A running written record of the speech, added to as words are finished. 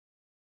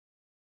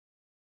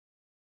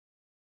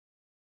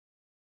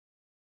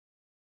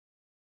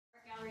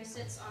Gallery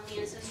sits on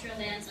the ancestral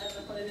lands of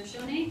the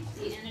Haudenosaunee,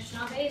 the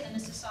Anishinaabe, the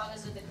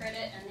Mississaugas of the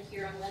Credit, and the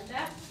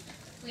Huron-Wendat.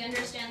 We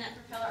understand that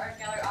Propeller Art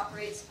Gallery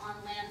operates on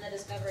land that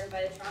is governed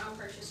by the Toronto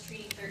Purchase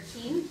Treaty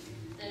 13,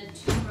 the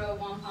Two-Row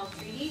Wampum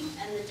Treaty,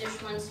 and the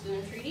Dish One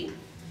Spoon Treaty.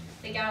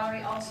 The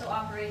gallery also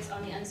operates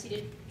on the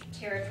unceded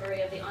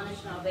territory of the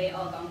Anishinaabe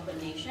Algonquin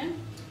Nation.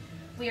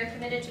 We are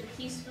committed to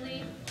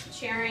peacefully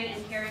sharing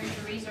and caring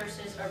for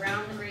resources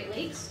around the Great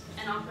Lakes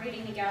and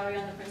operating the gallery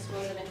on the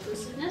principles of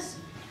inclusiveness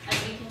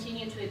as we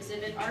continue to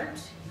exhibit art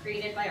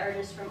created by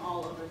artists from all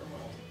over the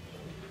world.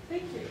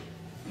 Thank you.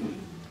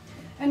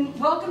 And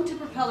welcome to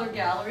Propeller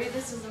Gallery.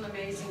 This is an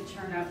amazing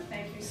turnout.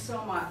 Thank you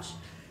so much.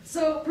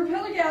 So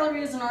Propeller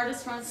Gallery is an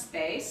artist-run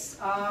space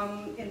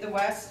in the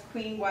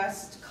Queen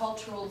West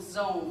Cultural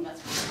Zone,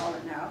 that's what we call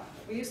it now.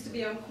 We used to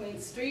be on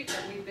Queen Street,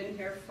 but we've been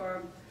here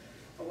for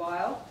a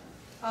while.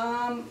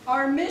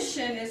 Our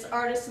mission is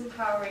artists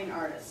empowering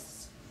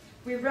artists.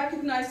 We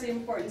recognize the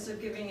importance of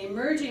giving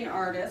emerging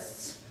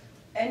artists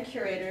and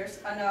curators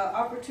an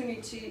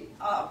opportunity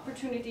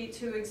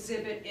to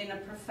exhibit in a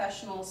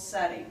professional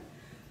setting.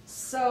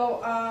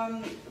 So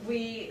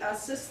we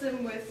assist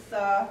them with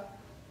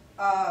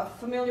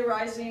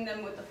familiarizing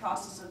them with the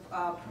process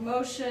of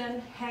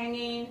promotion,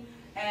 hanging,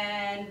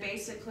 and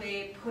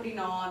basically putting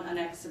on an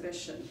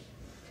exhibition.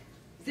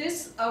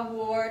 This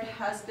award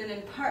has been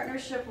in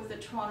partnership with the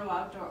Toronto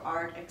Outdoor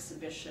Art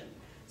Exhibition.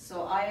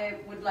 So I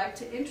would like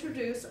to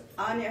introduce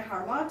Anya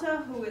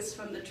Harmata, who is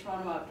from the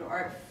Toronto Outdoor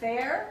Art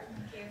Fair,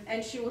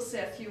 and she will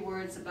say a few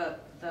words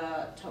about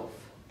the TOEF.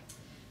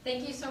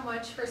 Thank you so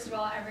much, first of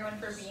all, everyone,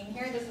 for being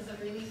here. This is a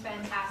really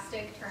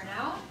fantastic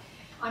turnout.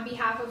 On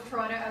behalf of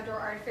Toronto Outdoor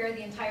Art Fair,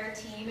 the entire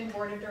team and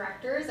board of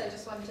directors, I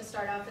just wanted to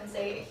start off and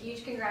say a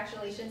huge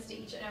congratulations to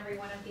each and every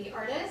one of the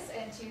artists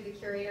and to the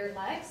curator,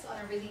 Lex, on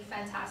a really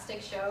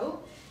fantastic show.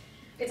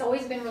 It's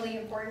always been really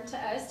important to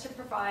us to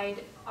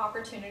provide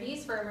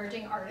opportunities for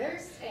emerging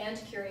artists and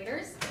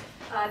curators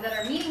that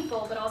are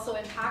meaningful but also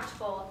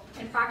impactful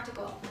and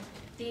practical.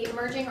 The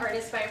Emerging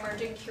Artist by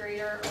Emerging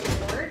Curator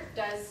Award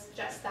does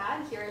just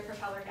that here at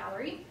Propeller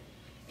Gallery.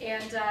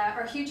 And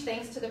our huge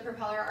thanks to the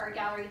Propeller Art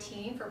Gallery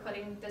team for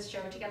putting this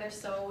show together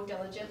so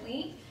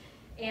diligently.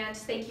 And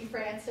thank you,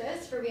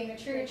 Francis, for being a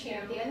true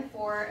champion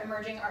for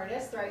emerging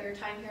artists throughout your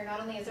time here,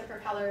 not only as a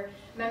Propeller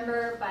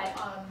member, but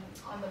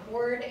on the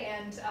board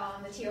and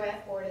on the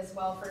TOF board as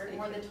well for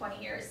more than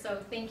 20 years.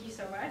 So thank you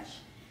so much.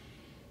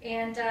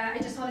 And I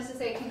just wanted to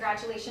say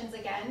congratulations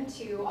again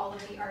to all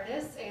of the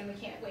artists, and we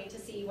can't wait to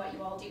see what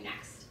you all do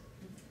next.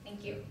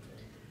 Thank you.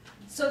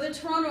 So the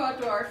Toronto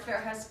Outdoor Art Fair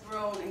has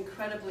grown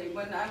incredibly.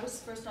 When I was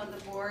first on the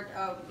board,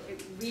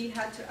 we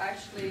had to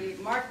actually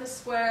mark the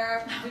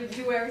square,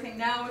 do everything.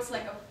 Now it's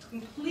like a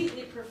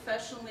completely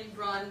professionally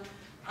run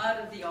out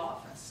of the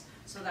office.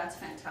 So that's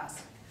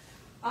fantastic.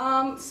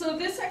 So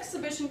this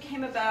exhibition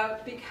came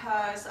about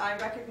because I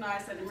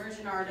recognized that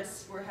emerging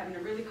artists were having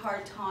a really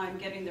hard time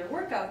getting their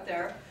work out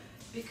there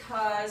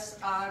because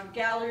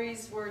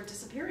galleries were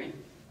disappearing.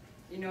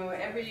 You know,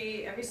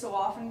 every so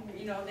often,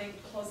 you know, they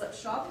close up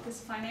shop because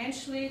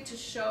financially to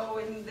show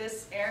in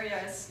this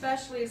area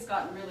especially has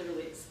gotten really,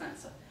 really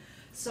expensive.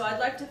 So I'd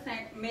like to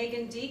thank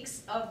Megan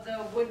Deeks of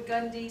the Wood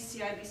Gundy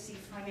CIBC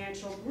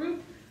Financial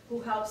Group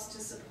who helps to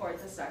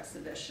support this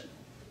exhibition.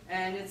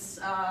 And it's,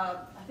 I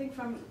think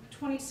from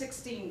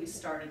 2016 we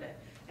started it.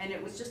 And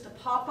it was just a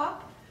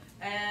pop-up,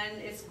 and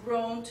it's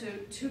grown to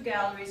 2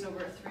 galleries over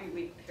a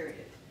 3-week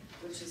period,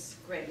 which is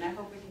great, and I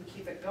hope we can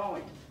keep it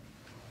going.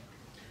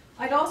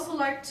 I'd also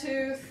like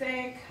to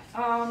thank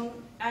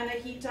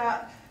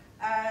Anahita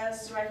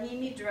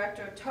Rahimi,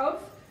 Director of TOEF,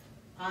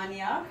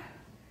 Anya,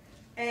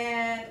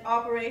 and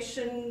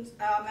Operations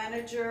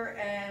Manager,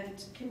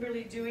 and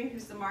Kimberly Dewing,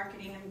 who's the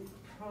Marketing and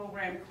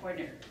Program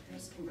Coordinator.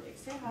 There's Kimberly.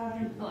 Say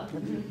hi. Hello.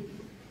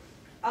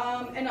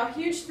 And a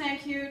huge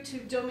thank you to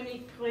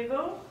Dominique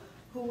Prévost,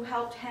 who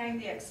helped hang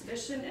the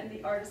exhibition, and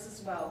the artists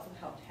as well who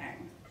helped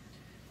hang.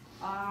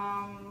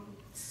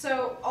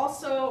 So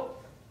also,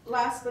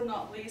 last but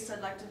not least,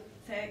 I'd like to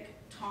thank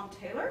Tom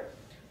Taylor,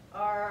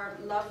 our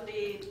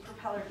lovely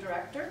Propeller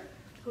director,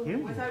 who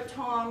without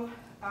Tom,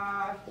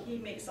 he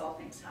makes all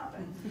things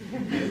happen.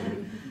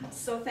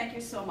 So thank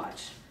you so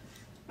much.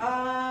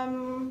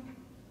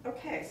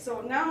 Okay,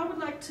 so now I would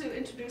like to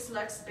introduce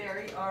Lex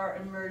Barrie, our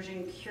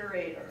emerging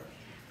curator.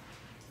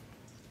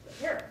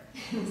 Here,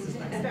 this is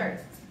Lex Barrie.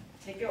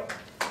 Take it over.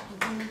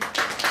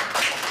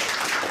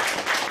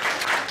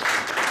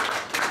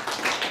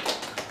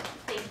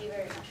 Thank you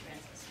very much,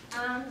 Francis.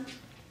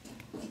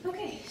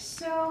 Okay,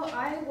 so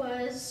I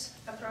was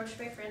approached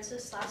by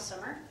Francis last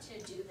summer to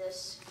do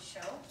this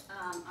show.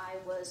 I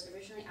was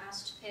originally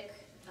asked to pick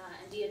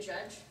and be a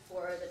judge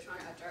for the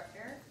Toronto Outdoor Art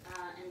Fair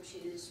and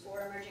choose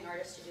 4 emerging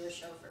artists to do a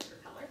show for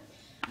Propeller.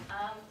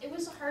 It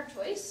was a hard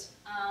choice,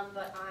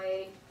 but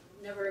I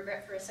never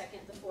regret for a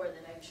second the 4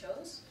 that I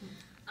chose.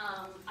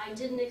 I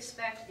didn't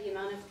expect the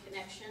amount of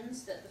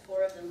connections that the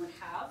 4 of them would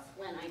have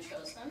when I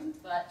chose them,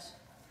 but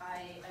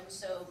I'm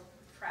so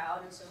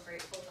proud and so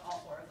grateful to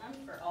all 4 of them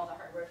for all the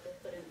hard work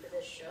they've put in for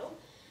this show.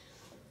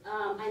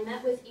 I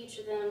met with each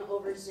of them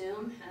over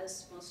Zoom,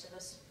 as most of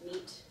us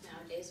meet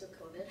nowadays with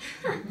COVID.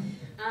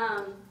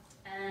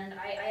 And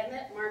I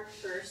met Marc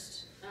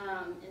first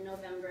in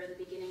November, the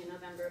beginning of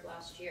November of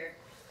last year.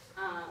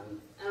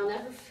 And I'll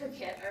never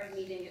forget our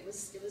meeting. It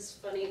was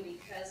funny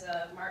because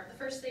Marc, the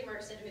first thing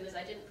Marc said to me was,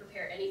 "I didn't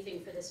prepare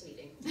anything for this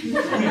meeting."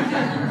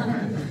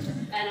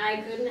 And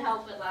I couldn't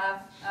help but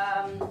laugh.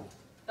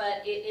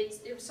 But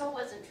it so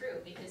wasn't true,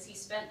 because he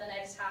spent the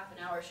next half an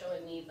hour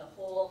showing me the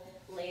whole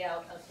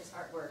layout of his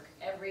artwork,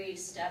 every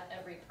step,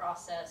 every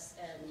process,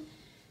 and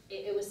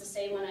it was the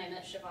same when I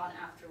met Shevon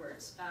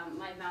afterwards.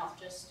 My mouth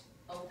just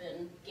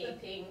open,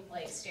 gaping,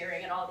 like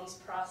staring at all these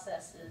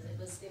processes.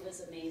 It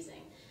was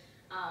amazing.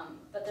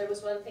 But there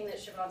was one thing that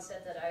Shevon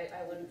said that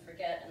I wouldn't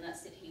forget, and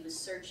that's that he was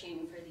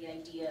searching for the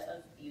idea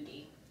of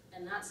beauty.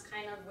 And that's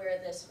kind of where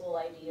this whole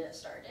idea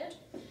started.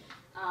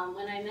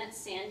 When I met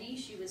Sandy,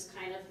 she was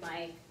kind of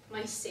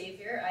my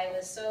savior. I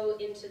was so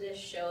into this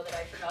show that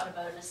I forgot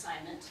about an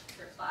assignment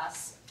for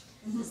class.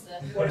 This is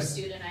the poor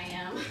student I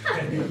am.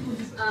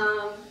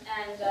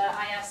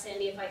 I asked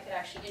Sandy if I could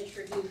actually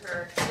interview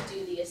her to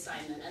do the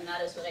assignment, and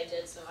that is what I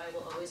did, so I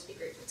will always be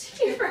grateful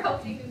to you for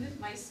helping me with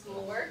my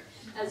schoolwork,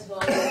 as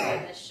well as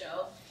doing this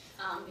show,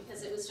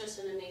 because it was just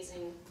an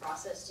amazing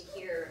process to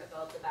hear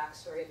about the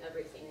backstory of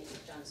everything that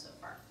you've done so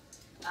far.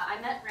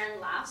 I met Ren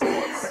last,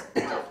 but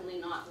definitely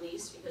not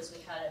least, because we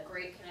had a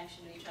great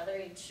connection to each other.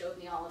 He showed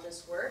me all of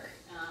his work,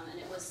 and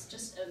it was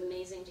just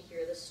amazing to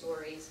hear the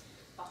stories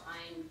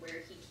behind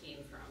where he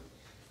came from.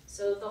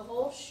 So the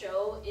whole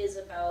show is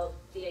about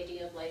the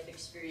idea of life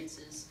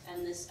experiences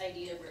and this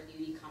idea of where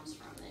beauty comes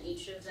from. And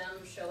each of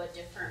them show a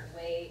different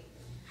way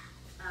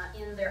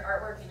in their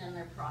artwork and in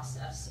their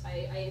process.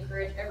 I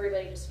encourage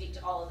everybody to speak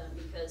to all of them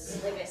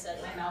because, like I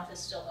said, my mouth is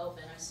still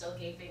open. I'm still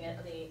gaping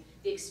at the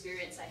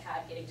experience I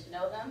had getting to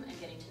know them and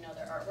getting to know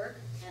their artwork.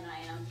 And I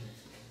am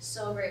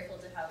so grateful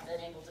to have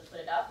been able to put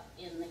it up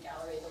in the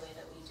gallery the way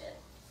that we did.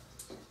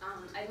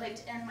 I'd like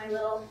to end my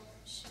little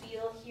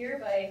spiel here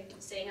by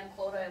saying a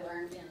quote I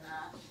learned in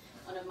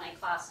one of my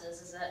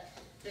classes, is that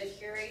the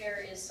curator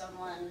is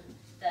someone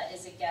that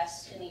is a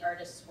guest in the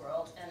artist's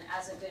world, and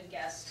as a good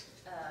guest,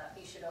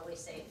 you should always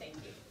say thank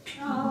you.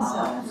 So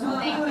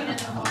thank you to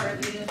the four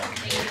of you.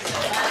 Thank you so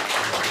much.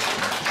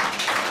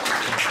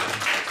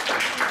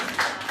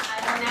 I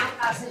will now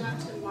pass it on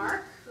to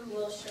Marc, who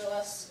will show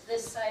us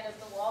this side of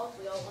the wall if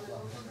we all want to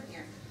move over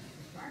here.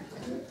 Marc?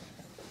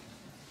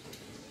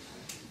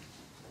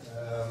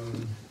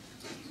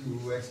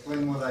 To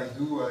explain what I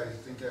do, I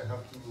think I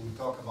have to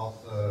talk about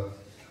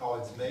how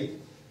it's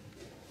made.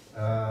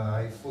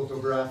 I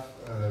photograph,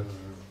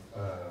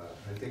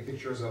 I take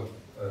pictures of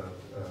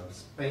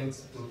paint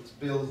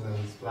spills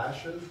and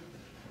splashes.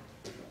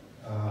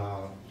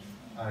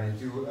 I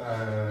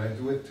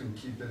do it to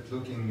keep it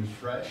looking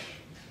fresh,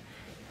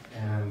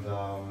 and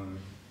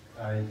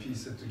I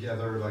piece it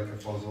together like a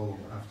puzzle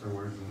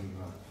afterwards in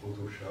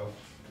Photoshop.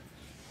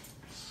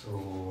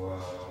 So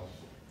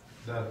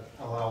that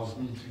allows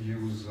me to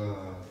use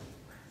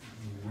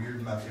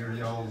weird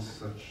materials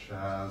such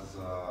as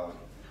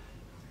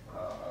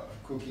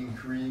cooking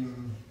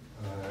cream,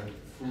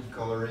 food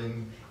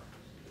coloring,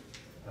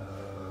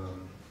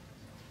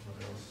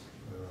 what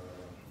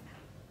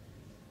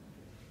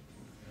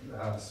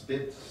else?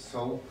 Spit,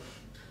 soap,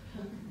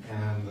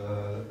 and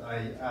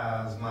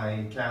as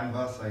my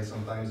canvas, I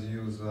sometimes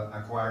use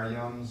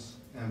aquariums,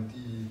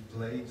 empty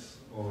plates,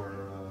 or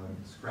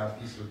scrap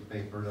piece of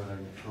paper that I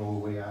throw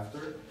away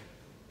after.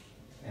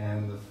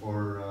 And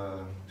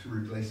to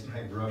replace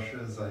my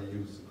brushes, I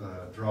use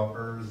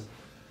droppers,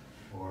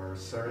 or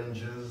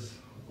syringes,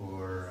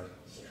 or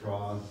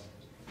straws.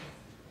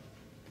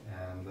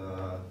 And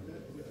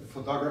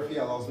photography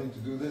allows me to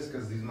do this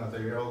because these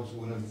materials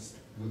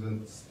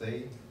wouldn't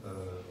stay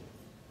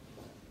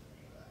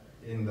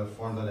in the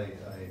form that I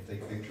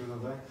take pictures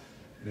of them.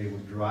 They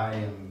would dry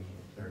and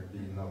there'd be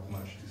not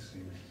much to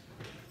see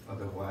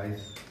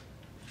otherwise.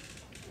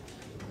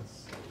 So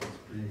that's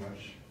pretty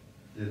much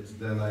it.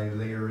 Then I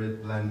layer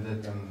it, blend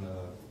it, and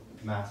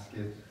mask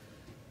it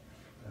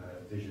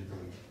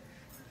digitally.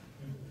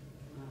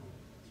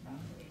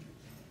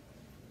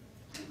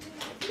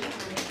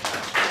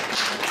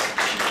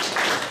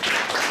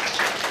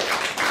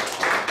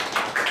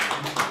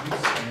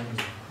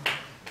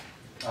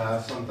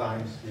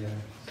 Sometimes, yeah.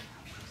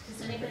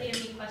 Does anybody have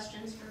any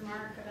questions for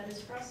Marc about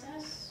his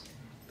process?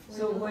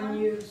 So when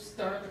you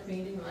start a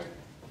painting, like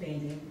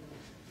painting,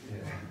 Yeah.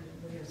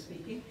 when you're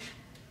speaking,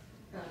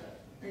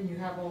 and you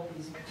have all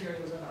these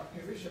materials that are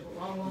perishable,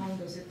 how long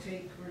does it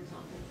take, for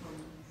example, from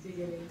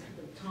beginning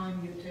to the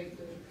time you take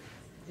the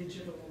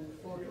digital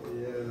photo?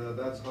 Yeah,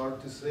 that's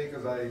hard to say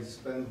because I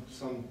spend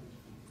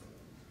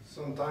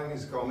some time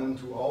is common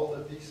to all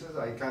the pieces.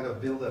 I kind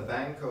of build a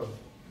bank of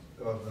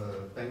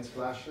paint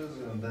splashes,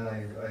 and then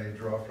I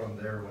draw from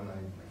there when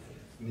I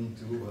need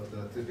to,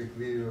 but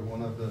typically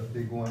one of the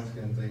big ones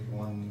can take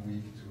 1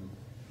 week to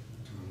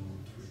 3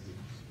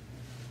 weeks.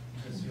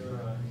 Does your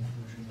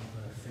inclusion of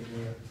a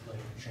figure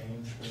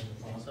change during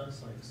the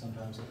process, like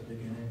sometimes at the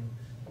beginning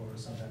or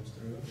sometimes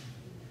through?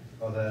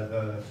 Oh,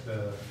 the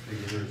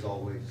figure is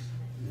always,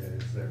 yeah,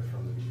 it's there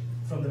from the beginning.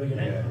 From the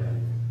beginning? Yeah.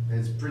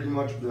 It's pretty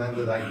much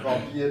blended. I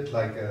copy it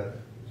like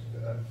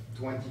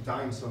 20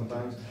 times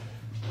sometimes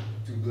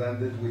to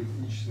blend it with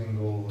each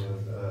single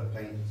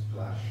paint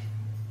splash.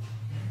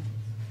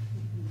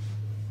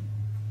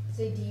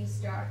 So do you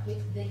start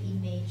with the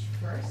image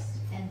first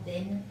and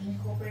then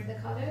incorporate the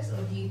colors,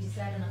 or do you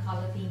decide on a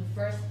color theme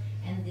first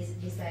and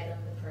decide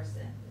on the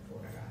person, the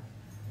photograph?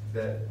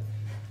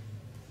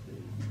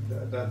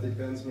 That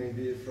depends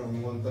maybe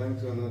from one time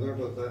to another,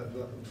 but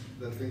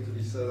the thing to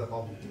be said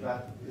about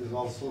that is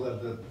also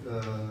that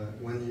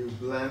when you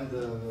blend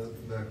the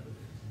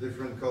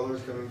different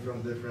colors coming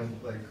from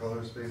different like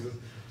color spaces,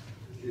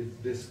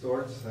 it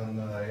distorts,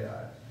 and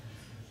I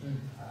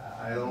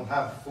don't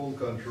have full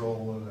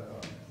control on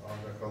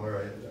the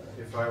color.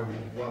 If I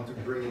want to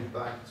bring it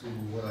back to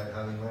what I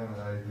had in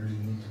mind, I really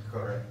need to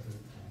correct it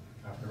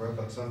afterward.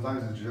 But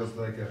sometimes it's just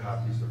like a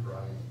happy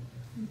surprise.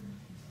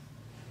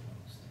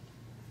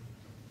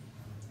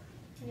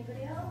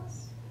 Anybody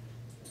else?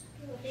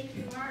 Okay, well, thank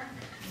you, Mark.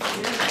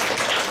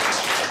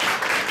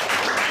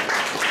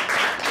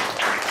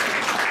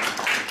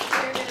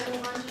 We're going to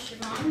move on to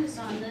Shevon, who's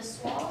on this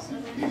wall, so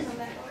I'm going to come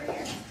back over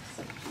here.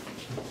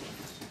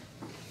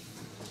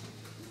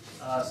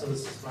 So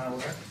this is my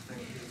work.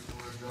 Thank you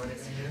for joining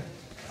me here.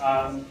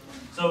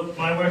 So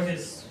my work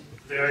is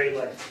very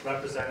like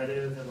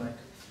representative and like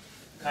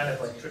kind of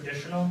like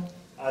traditional.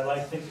 I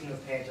like thinking of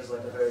paint as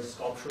like a very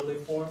sculpturally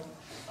form.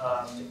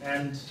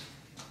 And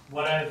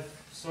what I've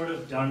sort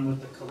of done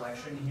with the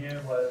collection here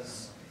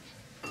was,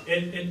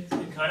 it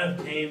kind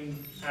of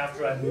came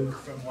after I moved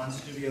from one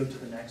studio to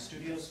the next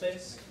studio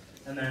space.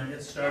 And then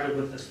it started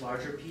with this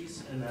larger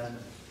piece, and then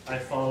I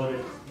followed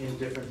it in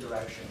different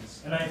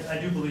directions. And I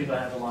do believe I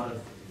have a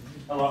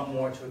lot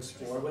more to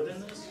explore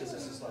within this, because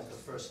this is like the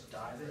first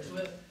dive into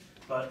it.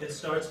 But it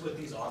starts with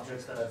these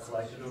objects that I've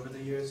collected over the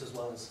years, as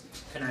well as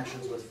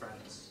connections with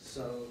friends.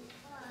 So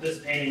this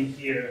painting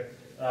here,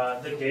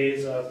 the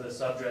gaze of the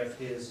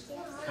subject is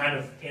kind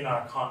of in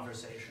our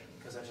conversation,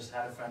 because I just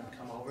had a friend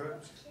come over.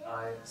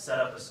 I set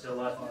up a still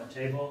life on a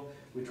table.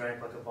 We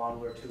drank like a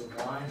bottle or two of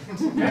wine,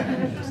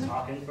 and just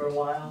talking for a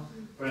while,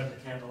 burnt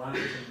the candlelight.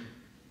 And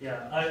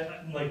yeah, I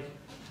like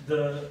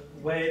the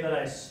way that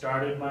I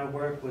started my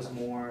work was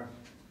more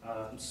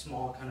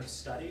small kind of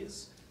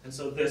studies. And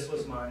so this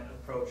was my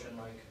approach, and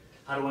like,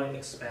 how do I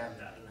expand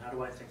that, and how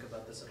do I think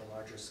about this at a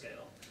larger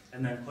scale,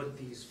 and then put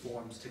these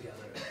forms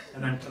together,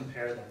 and then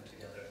compare them together.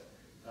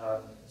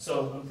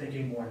 So I'm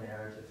thinking more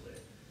narratively,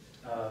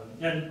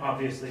 and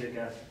obviously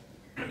again,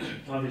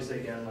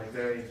 like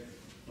very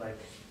like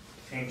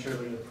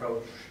painterly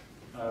approach,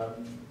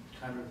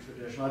 kind of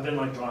traditional. I've been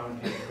like drawing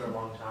and painting for a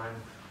long time.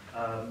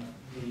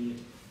 The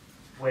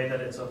way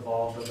that it's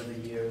evolved over the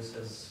years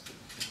is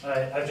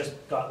I've just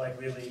got like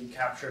really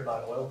captured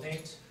by oil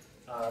paint.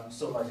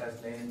 So like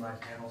I've made my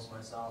panels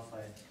myself.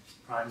 I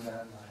prime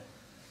them.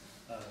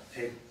 I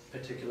pay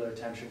particular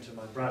attention to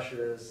my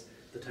brushes,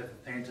 the type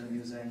of paint I'm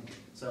using.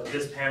 So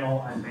this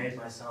panel I made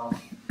myself,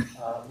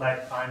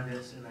 lead primed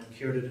it, and then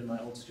cured it in my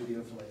old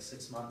studio for like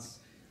 6 months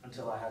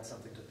until I had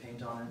something to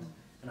paint on it.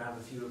 And I have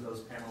a few of those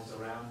panels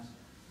around.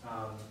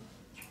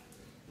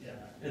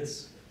 Yeah,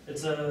 it's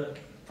a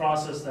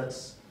process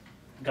that's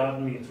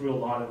gotten me through a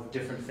lot of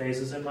different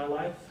phases in my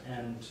life,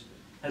 and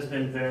has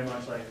been very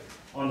much like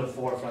on the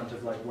forefront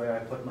of like where I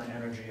put my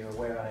energy, or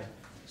where I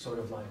sort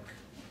of like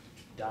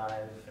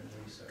dive and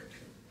research.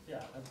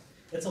 Yeah,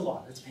 it's a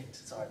lot. It's paint.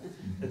 It's art.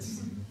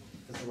 There's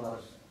a lot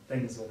of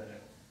things within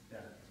it. Yeah.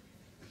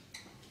 I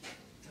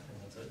think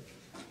that's it.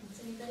 Does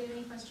anybody have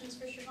any questions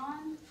for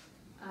Shevon?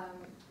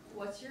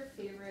 What's your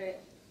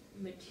favorite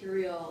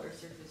material or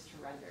surface to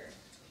render?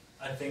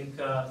 I think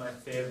my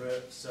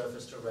favorite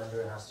surface to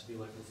render has to be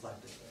like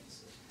reflective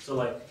things. So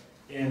like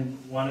in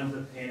one of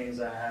the paintings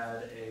I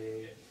had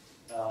a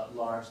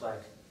large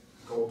like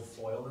gold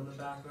foil in the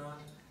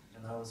background,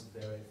 and that was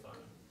very fun.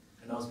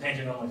 And I was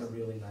painting on like a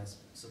really nice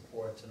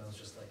support, and I was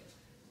just like,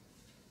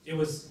 it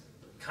was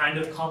kind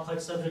of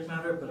complex subject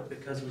matter, but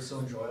because it was so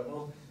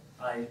enjoyable,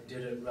 I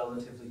did it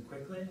relatively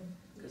quickly,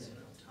 because you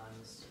know, time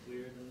is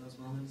weird in those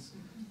moments.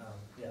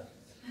 Yeah,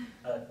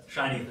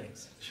 shiny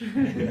things.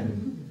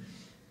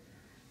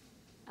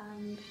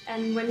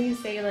 And when you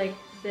say like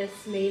this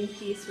main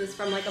piece was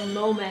from like a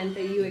moment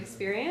that you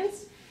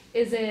experienced,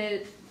 is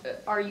it,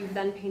 are you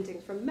then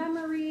painting from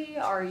memory?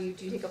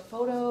 Do you take a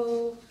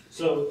photo?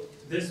 So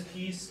this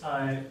piece,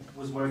 I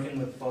was working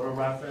with photo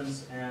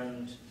reference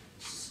and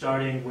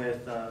starting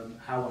with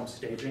how I'm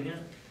staging it.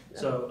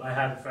 So I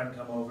had a friend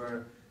come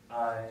over.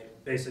 I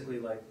basically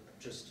like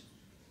just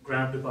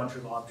grabbed a bunch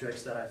of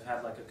objects that I've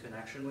had like a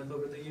connection with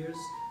over the years.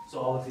 So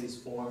all of these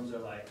forms are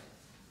like,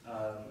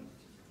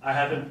 I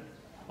haven't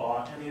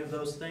bought any of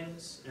those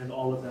things, and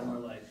all of them are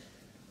like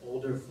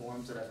older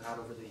forms that I've had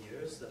over the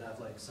years that have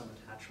like some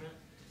attachment,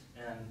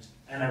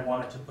 and I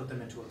wanted to put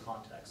them into a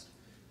context.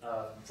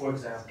 For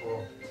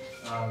example,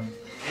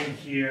 in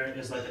here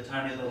is like a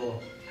tiny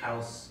little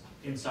house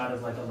inside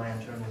of like a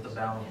lantern with a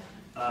bell,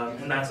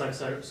 and that's like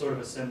sort of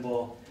a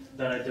symbol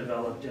that I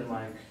developed in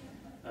like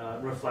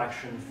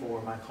reflection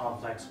for my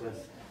complex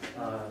with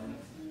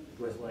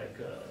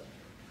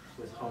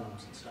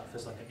homes and stuff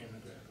as like an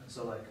immigrant. And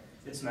so like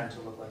it's meant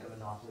to look like a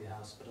Monopoly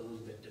house, but a little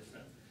bit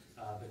different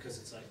because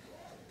it's like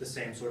the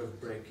same sort of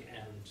brick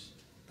and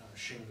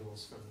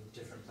shingles from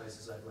different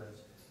places I've lived.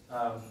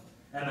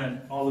 And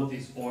then all of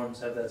these forms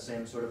have that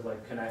same sort of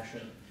like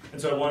connection. And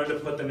so I wanted to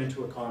put them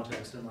into a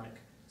context and like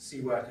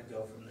see where I could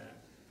go from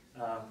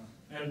there.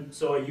 And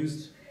so I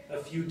used a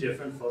few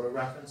different photo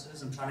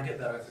references. I'm trying to get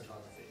better at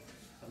photography.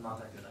 I'm not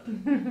that good at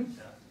it.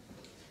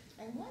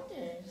 Yeah. I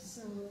wonder,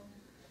 so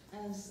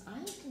as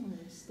I can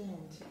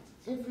understand,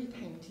 every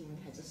painting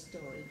has a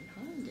story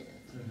behind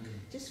it. Mm-hmm.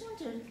 Just want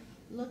to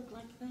look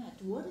like that.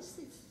 What is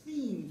the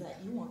theme that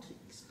you want to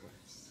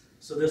express?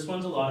 So this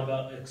one's a lot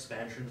about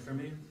expansion for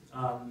me.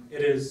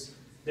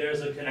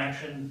 There's a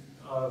connection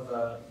of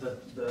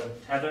the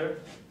tether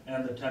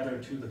and the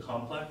tether to the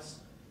complex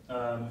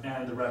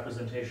and the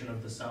representation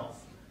of the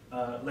self.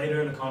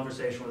 Later in a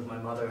conversation with my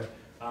mother,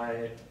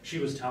 she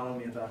was telling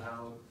me about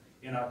how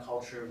in our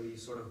culture we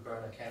sort of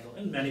burn a candle.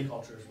 In many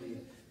cultures we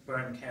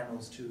burn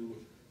candles to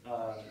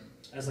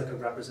as like a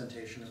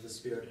representation of the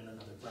spirit in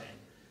another plane.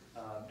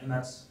 And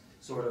that's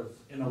sort of,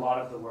 in a lot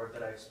of the work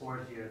that I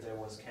explored here, there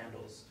was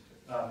candles.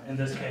 In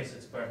this case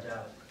it's burnt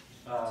out,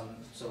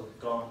 so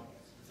gone.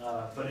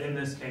 But in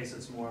this case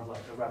it's more of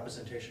like a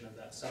representation of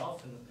that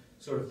self and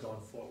sort of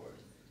going forward.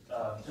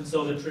 And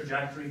so the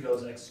trajectory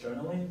goes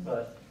externally,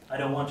 but I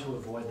don't want to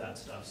avoid that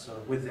stuff.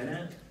 So within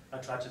it, I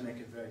try to make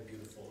it very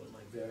beautiful and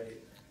like very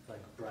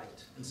like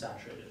bright and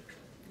saturated.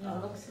 Yeah,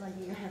 it looks like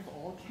you have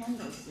all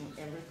candles in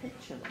every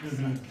picture, looks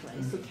like,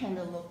 right? So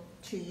candle look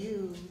to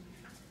you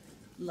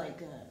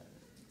like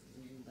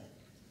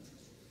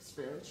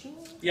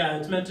spiritual? Yeah,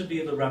 it's meant to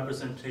be the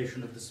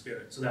representation of the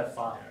spirit, so that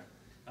fire.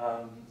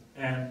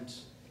 And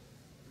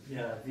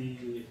yeah,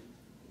 the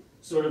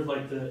sort of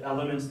like the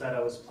elements that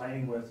I was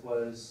playing with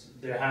was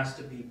there has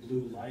to be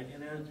blue light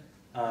in it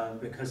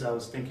because I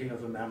was thinking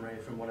of a memory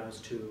from when I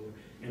was 2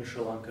 in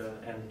Sri Lanka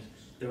and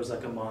there was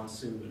like a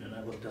monsoon and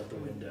I looked out the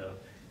window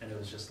and it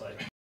was just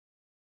like,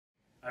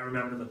 I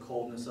remember the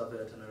coldness of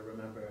it and I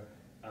remember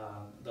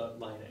the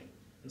lighting.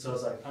 And so I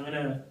was like, I'm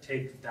gonna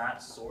take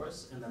that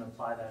source and then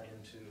apply that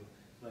into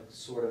like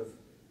sort of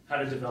how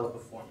to develop a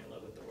formula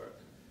with the work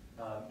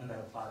and then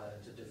apply that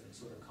into different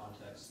sort of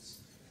contexts.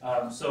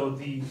 So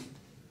the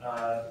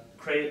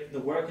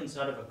work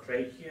inside of a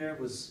crate here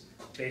was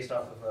based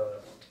off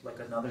of like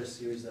another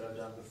series that I've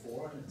done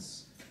before, and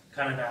it's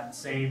kind of that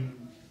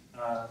same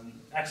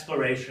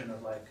exploration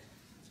of like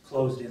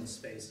closed-in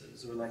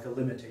spaces or like a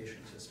limitation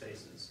to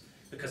spaces.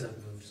 Because I've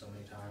moved so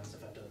many times,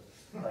 I've had to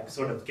like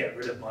sort of get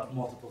rid of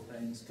multiple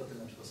things, put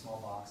them into a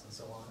small box, and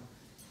so on.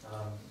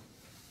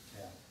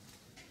 Yeah.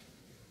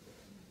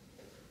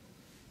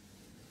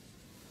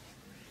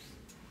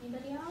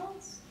 Anybody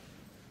else?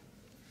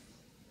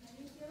 How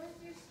do you feel like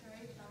your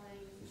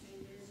storytelling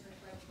changes with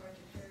like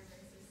portraiture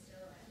versus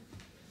still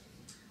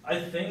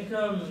life? I think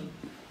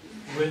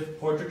with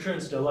portraiture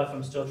and still life,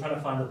 I'm still trying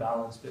to find a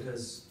balance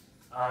because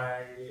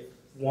I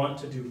want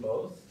to do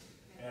both,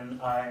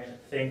 and I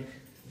think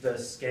the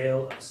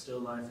scale of still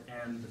life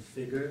and the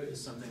figure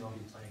is something I'll be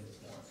playing with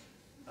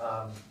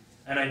more.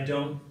 And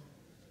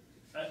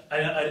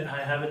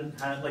I haven't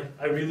had, like,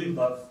 I really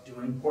love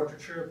doing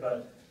portraiture,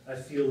 but I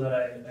feel that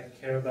I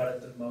care about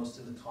it the most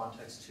in the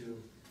context to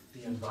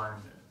the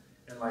environment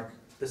and like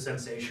the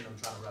sensation I'm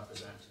trying to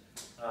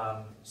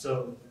represent.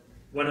 So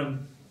when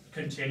I'm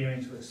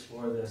continuing to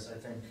explore this, I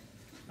think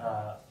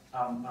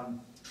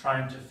I'm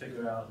trying to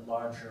figure out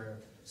larger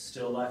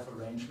still life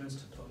arrangements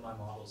to put my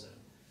models in.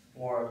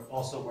 Or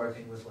also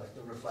working with like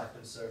the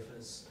reflective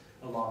surface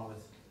along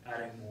with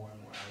adding more and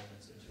more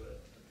elements into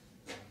it.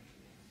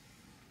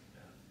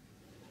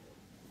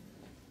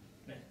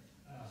 I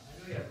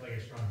know you have like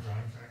a strong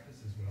drawing practice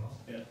as well.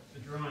 Yeah.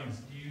 The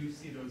drawings, do you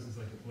see those as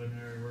like a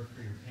preliminary work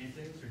for your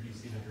paintings, or do you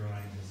see the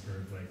drawings as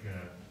sort of like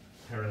a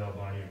parallel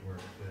body of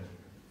work that?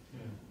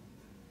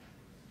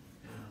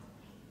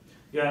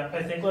 Yeah,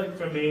 I think like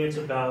for me it's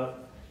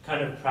about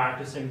kind of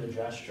practicing the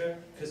gesture,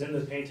 because in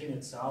the painting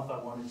itself I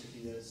want it to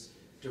be as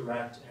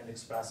direct and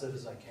expressive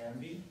as I can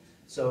be.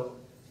 So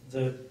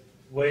the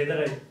way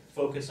that I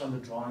focus on the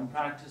drawing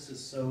practice is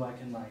so I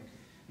can like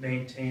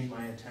maintain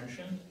my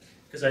attention,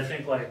 because I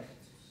think like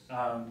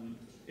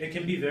it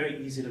can be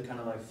very easy to kind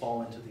of like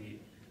fall into the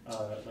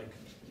like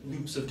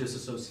loops of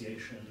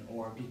disassociation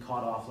or be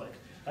caught off. Like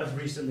I've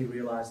recently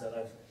realized that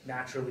I've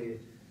naturally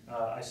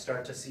I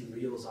start to see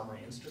reels on my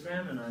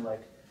Instagram and I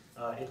like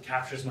it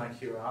captures my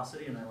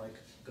curiosity and I like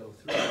go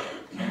through it.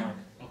 And I'm like,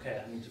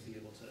 okay, I need to be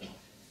able to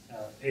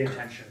pay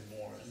attention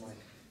more and like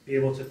be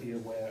able to be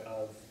aware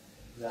of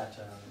that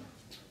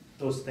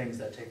those things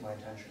that take my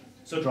attention.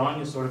 So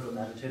drawing is sort of a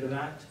meditative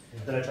act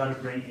that I try to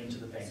bring into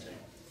the painting.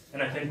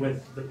 And I think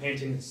with the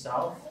painting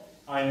itself,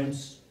 I am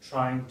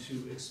trying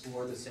to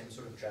explore the same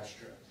sort of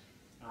gesture.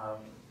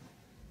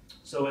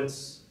 So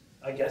it's,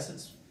 I guess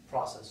it's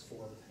process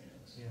for the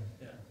paintings.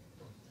 Yeah.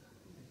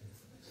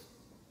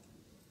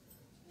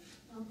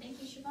 Well,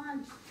 thank you,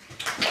 Shevon.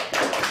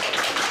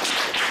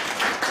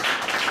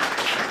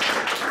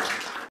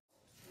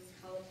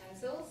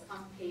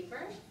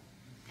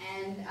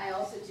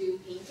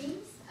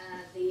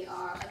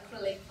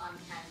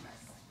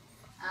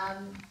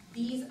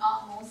 these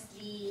are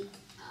mostly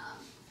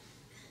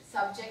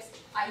subjects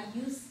I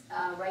use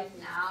right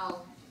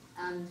now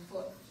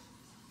for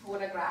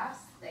photographs,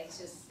 like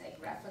just like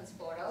reference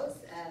photos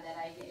that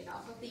I get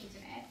off of the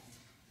internet.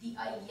 The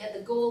idea,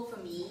 the goal for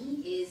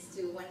me is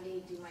to one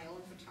day do my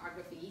own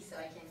photography so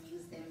I can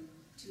use them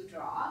to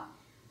draw.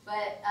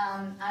 But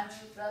I'm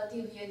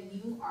relatively a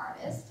new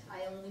artist.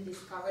 I only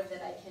discovered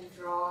that I can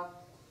draw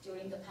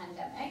during the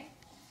pandemic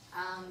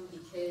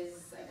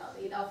because I got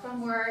laid off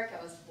from work.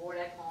 I was bored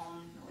at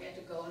home, nowhere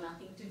to go,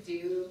 nothing to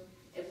do.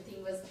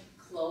 Everything was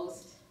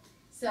closed.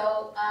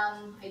 So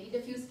I did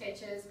a few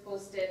sketches,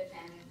 posted,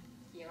 and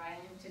here I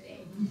am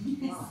today.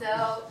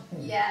 So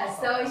yeah,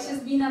 so it's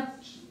just been a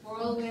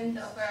whirlwind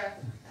of a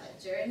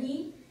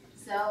journey.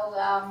 So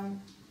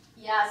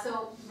yeah,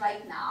 so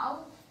right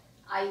now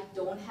I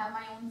don't have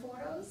my own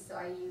photos, so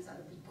I use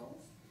other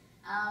people's.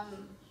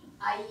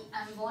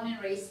 I'm born and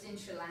raised in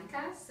Sri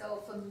Lanka,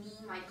 so for me,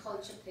 my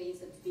culture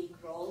plays a big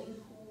role in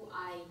who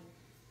I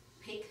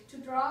pick to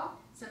draw.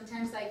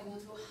 Sometimes I go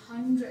through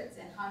hundreds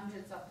and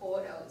hundreds of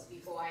photos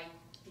before I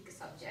pick a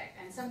subject,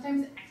 and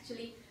sometimes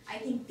actually I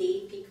think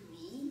they pick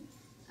me,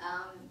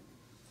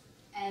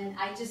 and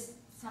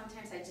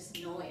sometimes I just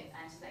know it.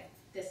 I'm just like,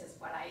 this is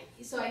what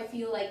so I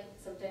feel like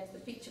sometimes the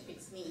picture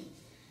picks me.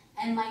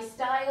 And my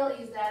style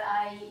is that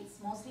it's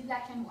mostly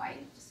black and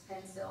white, just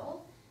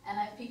pencil, and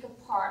I pick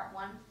apart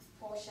one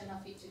portion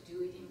of it to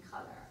do it in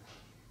color.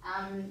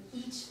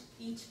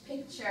 Each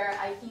picture,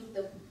 I think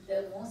the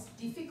most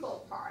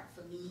difficult part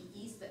for me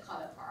is the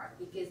color part,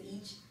 because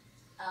each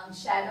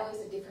shadow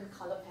is a different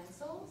color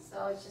pencil,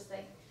 so it's just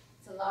like,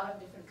 it's a lot of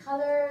different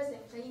colors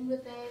and playing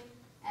with it,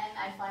 and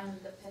I find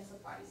the pencil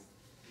part is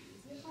the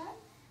easier part.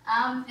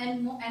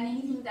 And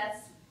anything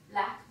that's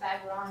black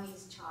background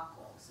is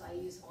charcoal, so I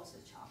use also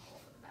charcoal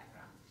for the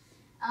background.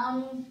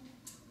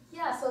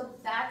 Yeah, so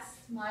that's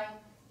my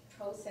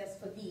process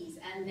for these,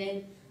 and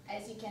then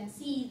as you can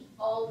see,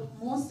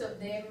 most of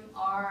them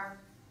are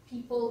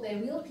people, they're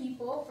real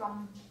people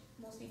from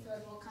mostly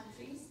third world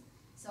countries.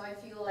 So I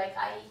feel like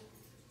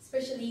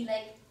especially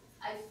like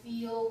I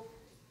feel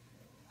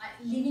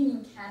living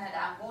in Canada,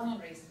 I'm born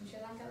and raised in Sri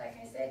Lanka, like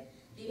I said.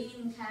 Living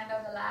in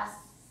Canada the last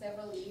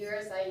several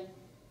years,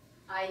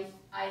 I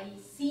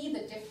see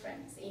the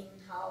difference in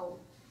how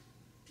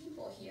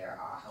people here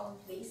are, how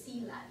they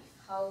see life,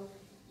 how,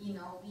 you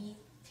know, we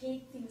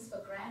take things for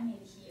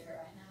granted here,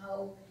 and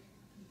how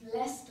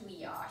blessed we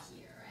are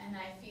here. And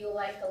I feel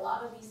like a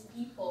lot of these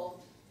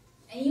people,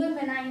 and even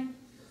when I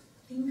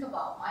think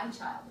about my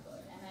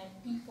childhood, and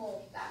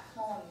people back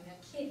home, you know,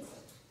 kids,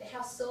 they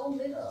have so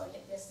little,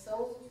 yet they're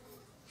so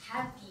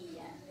happy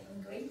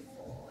and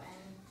grateful.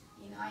 And,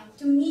 you know,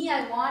 to me,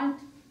 I want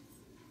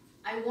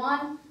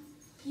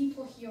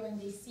people here, when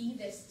they see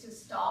this, to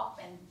stop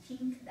and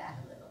think that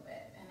a little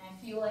bit. And I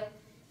feel like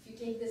if you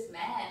take this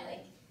man,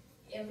 like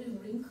every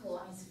wrinkle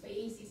on his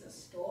face is a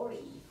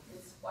story.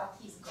 It's what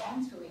he's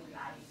gone through in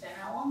life. And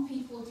I want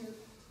people to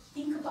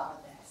think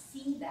about that,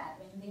 see that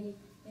when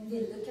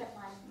they look at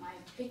my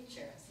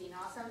pictures. You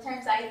know,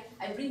 sometimes I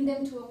bring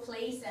them to a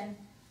place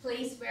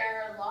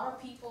where a lot of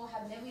people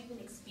have never even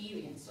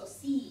experienced or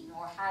seen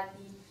or had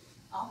the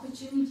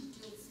opportunity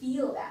to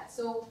feel that.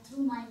 So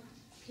through my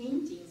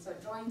paintings or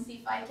drawings,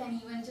 if I can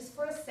even just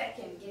for a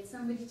second get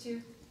somebody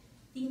to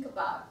think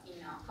about, you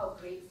know, how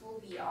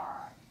grateful we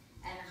are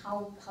and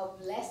how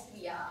blessed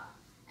we are,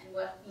 and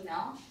what, you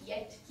know,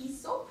 yet he's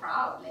so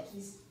proud, like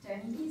he's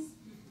turning his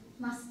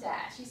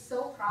mustache, he's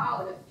so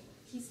proud of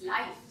his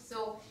life.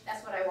 So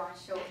that's what I want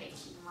to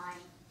showcase in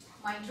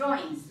my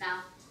drawings.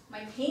 Now,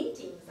 my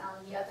paintings,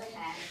 on the other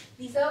hand,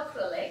 these are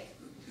acrylic.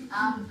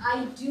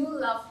 I do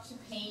love to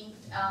paint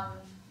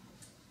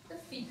the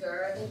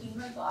figure, the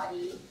human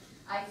body.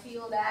 I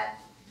feel that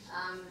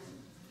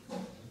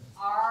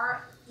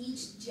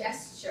each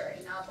gesture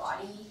in our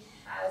body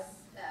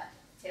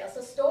tells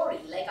a story.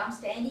 Like I'm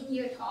standing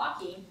here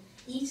talking,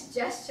 each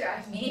gesture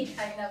I make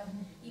kind of,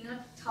 you know,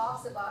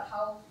 talks about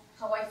how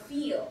I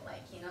feel.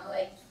 Like, you know,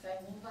 like if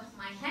I move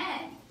my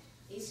hand,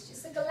 it's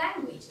just like a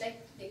language.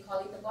 Like they call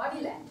it the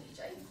body language.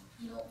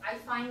 I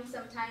find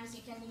sometimes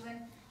you can even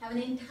have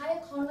an entire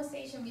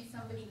conversation with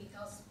somebody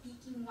without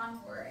speaking one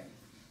word.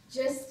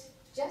 Just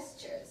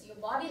gestures, your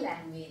body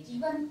language,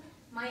 even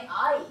my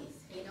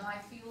eyes. You know, I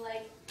feel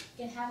like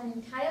you can have an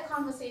entire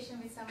conversation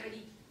with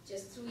somebody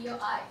just through your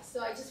eyes.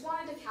 So I just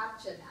wanted to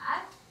capture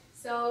that.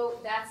 So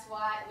that's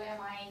where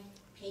my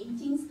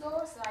paintings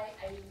go. So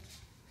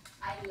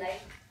I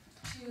like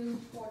to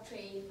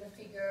portray the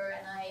figure,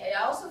 and I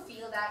also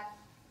feel that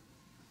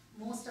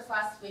most of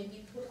us, when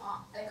we put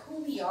on, like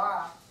who we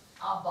are,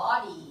 our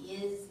body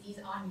is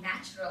our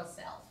natural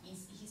self.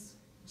 He's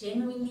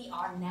genuinely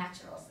our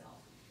natural self.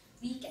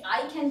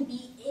 I can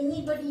be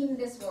anybody in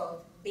this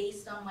world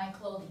based on my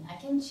clothing. I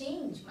can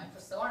change my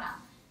persona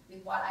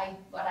with what I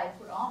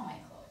put on my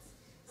clothes.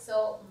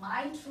 So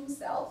my true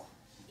self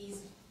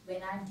is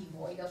when I'm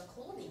devoid of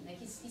clothing.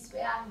 Like it's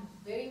where I'm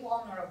very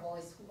vulnerable,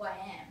 is who I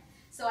am.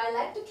 So I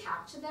like to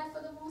capture that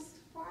for the most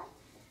part.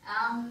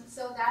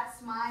 So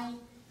that's my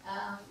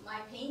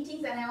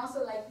paintings, and I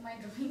also like my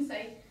drawings.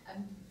 I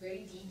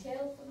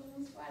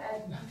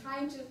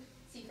trying to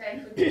see if I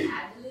could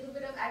add a little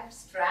bit of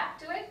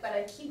abstract to it, but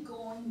I keep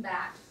going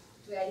back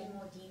to adding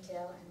more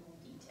detail and more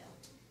detail.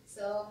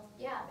 So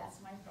yeah, that's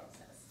my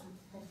process.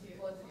 Thank you.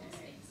 Both of these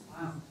things.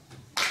 Wow.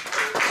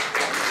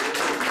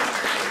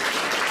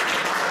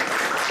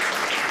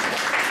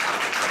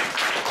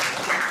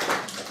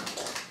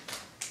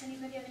 Does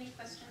anybody have any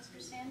questions for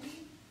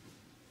Sandy?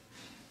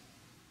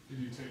 Did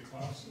you take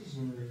classes,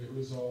 or it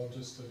was all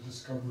just a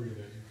discovery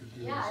that you could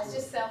do? Yeah, it's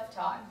just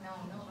self-taught. No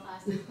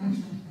classes.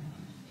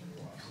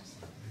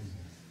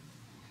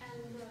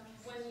 And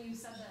when you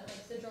said that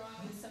like the drawing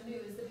was so new,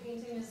 is the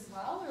painting as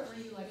well, or were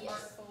you like Yes.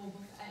 artful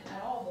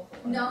at all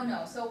before?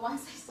 No. So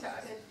once I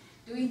started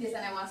doing this,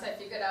 and once I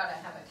figured out I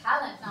have a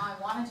talent, now I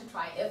wanted to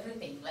try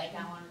everything. Like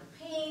I wanted to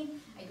paint,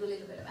 I do a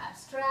little bit of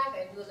abstract,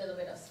 I do a little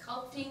bit of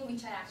sculpting,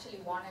 which I actually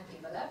want to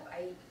develop.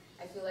 I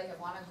feel like I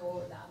want to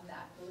go down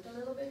that route a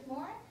little bit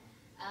more.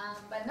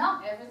 But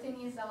no,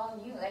 everything is all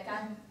new. Like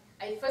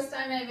first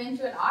time I went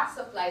to an art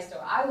supply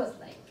store, I was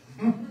like,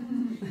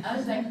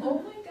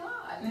 oh my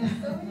God, there's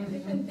so many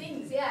different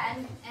things. Yeah,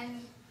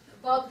 and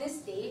about this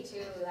day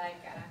too,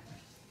 like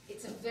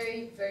it's a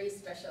very, very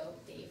special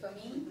day for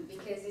me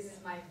because this is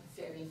my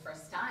very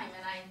first time.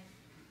 And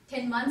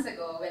 10 months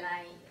ago when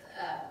I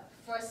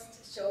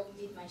first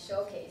did my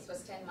showcase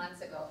was 10 months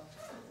ago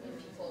when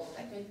people,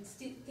 like when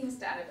things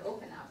started to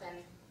open up,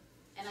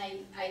 and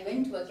I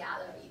went to a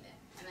gallery then.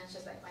 And that's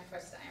just like my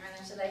first time, and I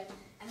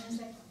was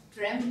like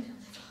dreamt,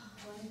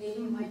 one day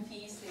my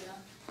piece, you know.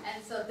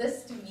 And so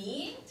this to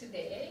me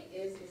today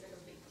is like a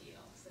big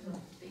deal. So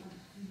big,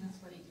 that's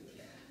what I do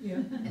here. Yeah.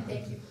 And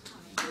thank you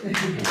for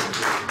coming.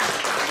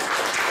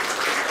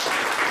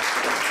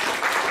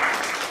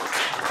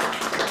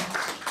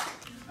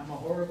 I'm a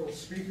horrible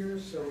speaker,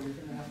 so you're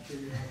going to have to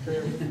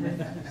bear with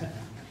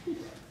me.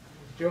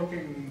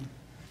 Joking,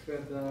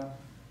 but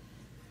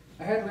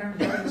I had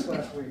laryngitis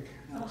last week.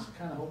 I was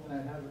kind of hoping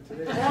I'd have it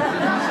today.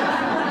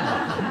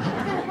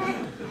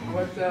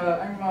 But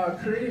I'm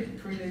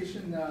Cree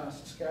Nation,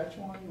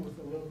 Saskatchewan, with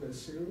a little bit of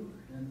Sioux,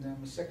 and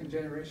I'm a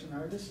second-generation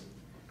artist.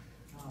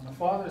 My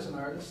father's an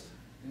artist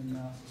in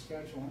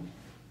Saskatchewan,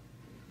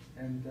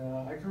 and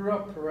I grew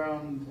up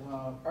around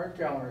art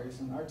galleries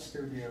and art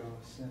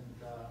studios and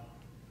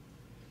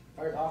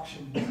art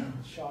auctions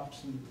and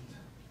shops, and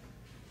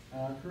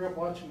grew up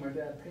watching my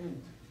dad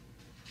paint.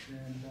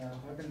 And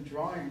I've been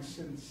drawing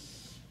since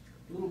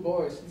little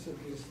boy, since at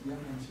least the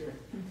young ones here.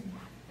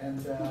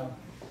 And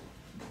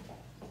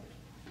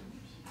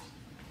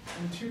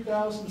in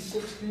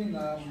 2016,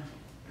 my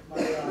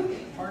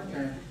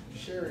partner,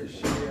 Sherry,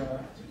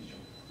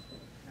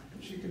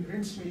 she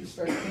convinced me to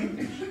start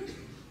painting.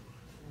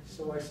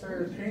 So I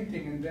started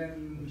painting, and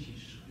then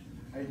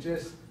I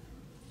just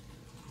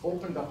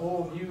opened a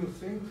whole new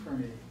thing for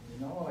me, you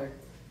know, like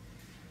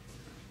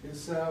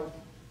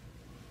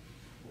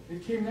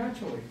it came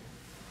naturally,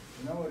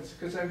 you know. It's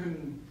because I've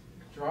been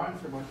drawing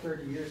for about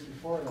 30 years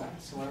before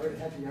that, so I already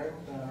had the art,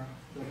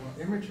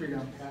 the imagery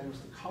down pat. It was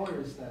the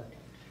colors that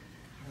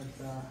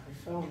I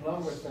fell in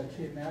love with, that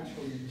came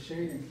naturally in the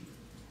shading.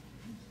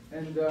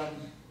 And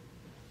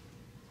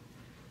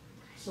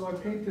so I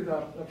painted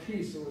a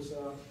piece. It was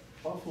a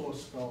buffalo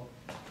skull.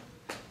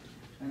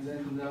 And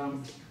then I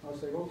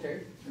was like,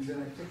 okay. And then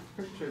I took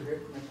a picture of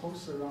it and I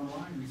posted it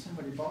online, and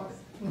somebody bought it.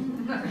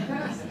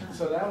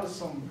 So that was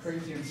some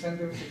crazy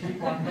incentive to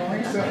keep on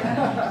going.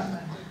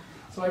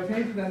 So I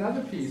painted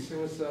another piece. It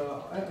was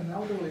an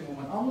elderly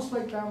woman, almost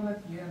like down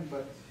at the end,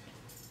 but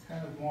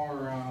kind of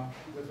more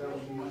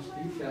without much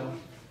detail.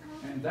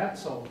 And that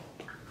sold.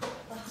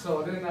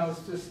 So then I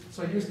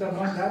used that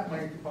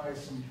money to buy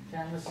some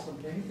canvas, some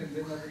paint, and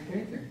then I've been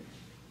painting.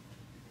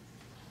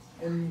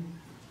 And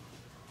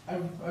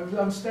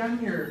I'm standing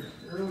here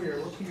earlier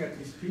looking at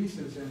these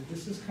pieces, and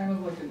this is kind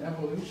of like an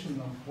evolution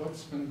of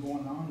what's been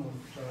going on with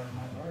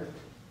my art.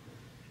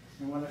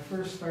 And when I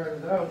first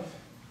started out,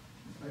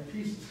 my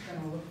pieces kind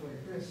of looked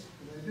like this.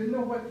 I didn't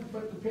know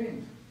what to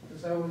paint,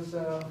 because I was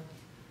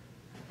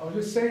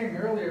just saying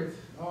earlier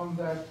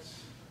that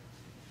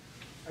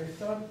I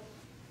thought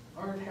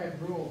art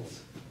had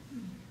rules.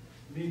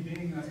 Me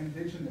being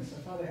indigenous,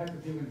 I thought I had to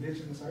do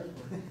indigenous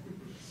artwork.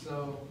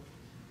 So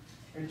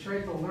I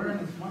tried to learn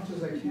as much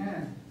as I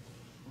can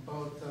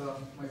about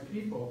my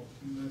people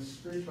and the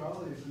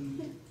spiritualities.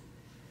 And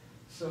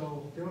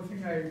so the only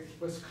thing I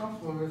was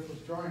comfortable with was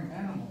drawing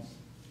animals.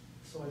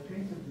 So I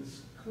painted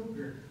this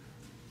cougar.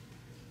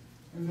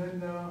 And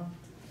then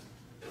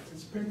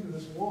it's painted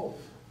this wolf.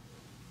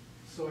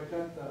 So I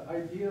got the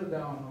idea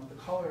down of the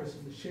colors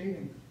and the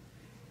shading.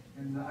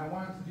 And I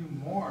wanted to do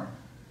more.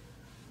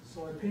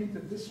 So I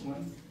painted this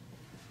one.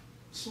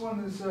 This one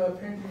is a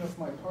painting of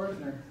my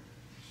partner.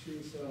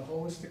 She's a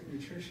holistic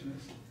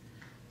nutritionist,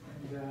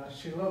 and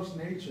she loves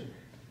nature.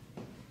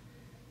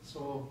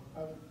 So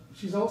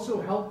she's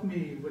also helped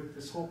me with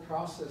this whole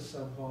process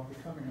of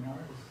becoming an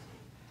artist.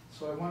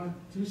 So I wanted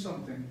to do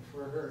something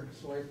for her.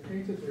 So I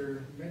painted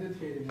her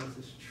meditating as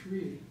this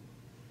tree.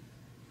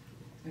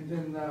 And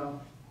then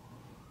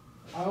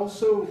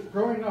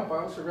growing up, I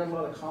also read a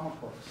lot of comic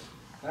books.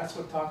 That's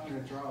what taught me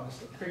to draw. It's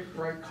the big,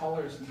 bright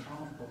colors in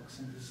comic books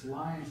and just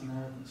lines and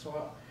everything.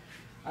 So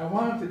I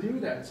wanted to do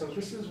that. So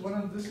this is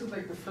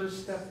like the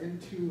first step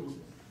into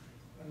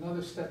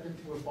another step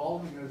into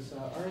evolving as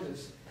an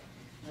artist.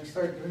 And I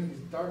started doing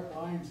these dark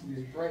lines and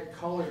these bright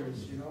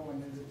colors, you know,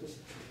 and then it just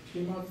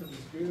came out to this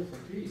beautiful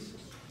piece.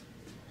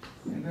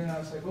 And then I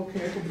was like,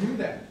 okay, I can do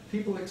that.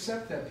 People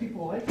accept that.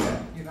 People like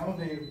that. You know,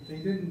 they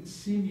didn't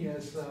see me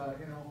as, you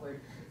know, like,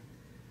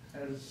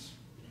 as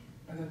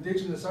an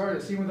indigenous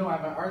artist. Even though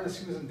I'm an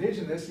artist who is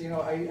indigenous, you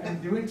know,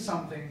 I'm doing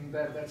something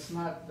that's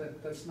not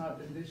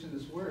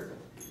indigenous work.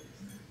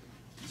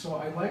 So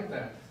I like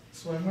that.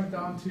 So I went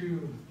down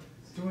to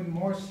doing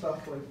more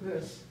stuff like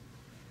this.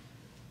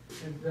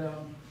 And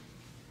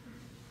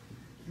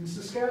in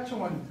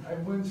Saskatchewan, I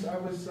was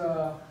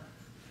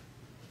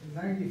in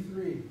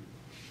 '93.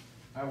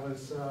 I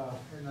was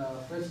in a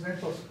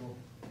residential school,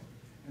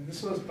 and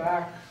this was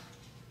back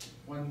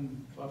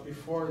when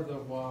before the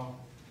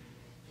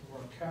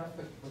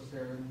Catholic was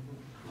there and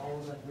all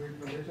of that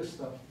weird religious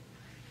stuff.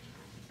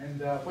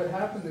 And what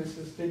happened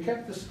is they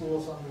kept the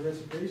schools on the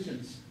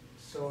reservations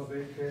so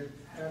they could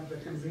have the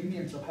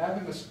convenience of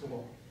having a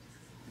school.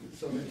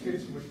 So the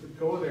kids would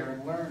go there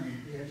and learn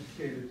and be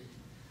educated.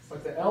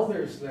 But the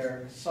elders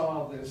there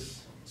saw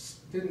this,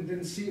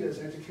 didn't see it as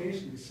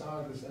education, they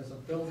saw it as a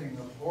building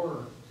of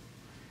horror.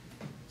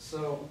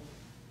 So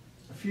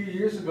a few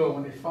years ago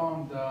when they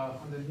found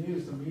on the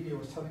news, the media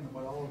was telling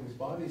about all of these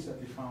bodies that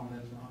they found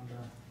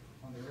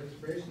on the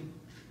reservation,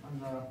 on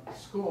the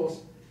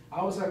schools.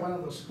 I was at one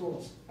of those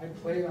schools. I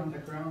played on the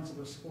grounds of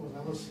the schools.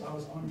 I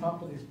was on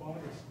top of these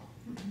bodies.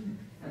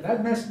 And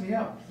that messed me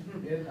up.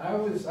 I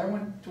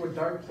went to a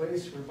dark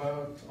place for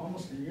about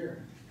almost a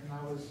year, and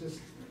I was just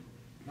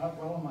not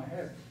well in my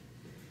head.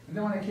 And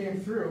then when I came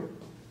through,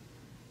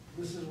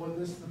 this is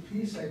the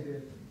piece I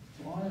did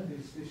to honor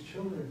these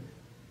children.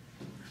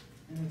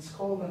 And it's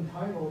called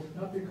Untitled,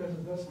 not because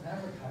it doesn't have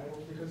a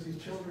title, because these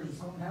children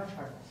don't have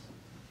titles.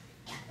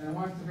 And I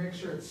wanted to make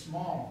sure it's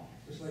small,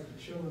 just like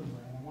the children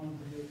were. And I wanted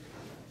to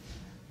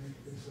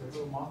make these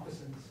little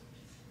moccasins.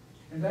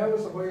 And that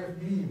was a way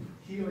of me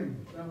healing.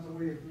 That was a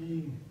way of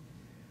me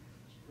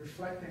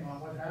reflecting on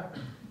what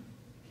happened.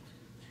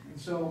 And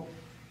so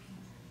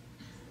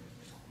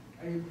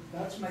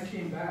that's when I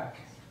came back.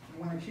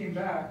 And when I came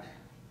back,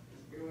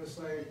 it was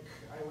like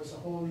I was a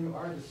whole new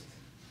artist.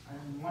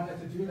 I wanted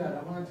to do that.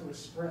 I wanted to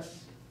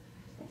express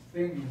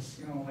things,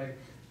 you know, like,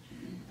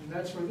 and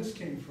that's where this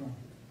came from.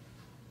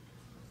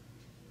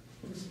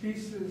 This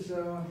piece is,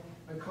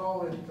 I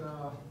call it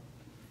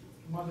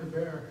Mother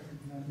Bear,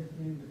 and I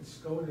nicknamed it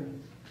Skoden.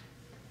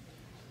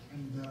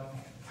 And I'll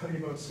tell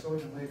you about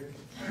Skoden later.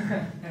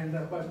 And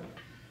but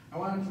I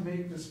wanted to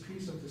make this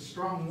piece of this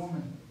strong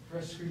woman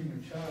breastfeeding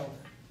her child.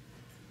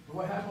 But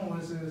what happened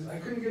was I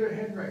couldn't get her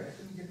head right. I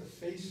couldn't get the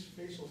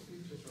facial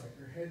features right.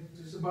 Her head,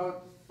 there's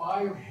about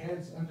 5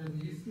 heads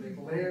underneath, like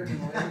layered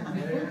and layered and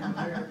layered and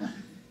layered.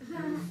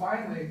 And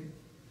finally,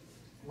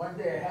 one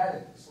day I had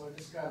it, so I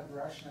just got a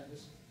brush and I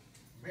just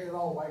made it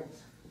all white.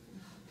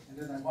 And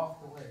then I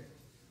walked away.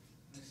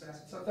 And I said,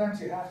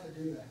 sometimes you have to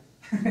do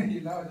that.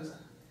 You know,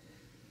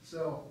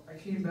 so I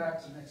came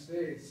back the next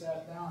day,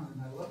 sat down,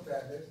 and I looked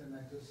at it, and I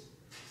just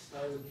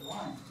started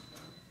drawing.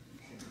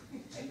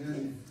 And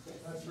then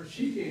that's where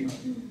she came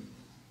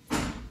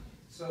up.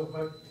 So,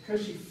 but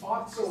because she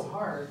fought so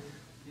hard,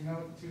 you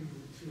know, to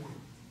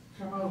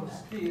come out of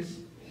this piece,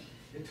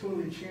 it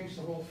totally changed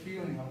the whole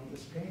feeling of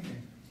this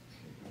painting.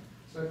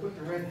 So I put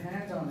the red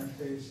hand on her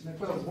face, and I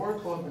put a war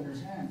club in her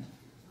hand.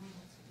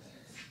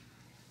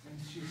 And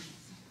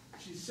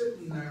she's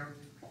sitting there,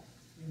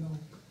 you know,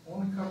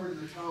 only covered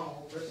in a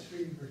towel,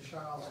 breastfeeding her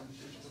child, and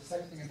she's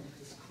protecting it with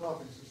this club,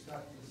 and she's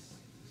got this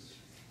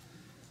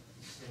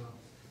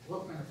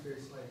look on her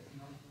face, like, you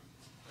know,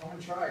 come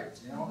and try it,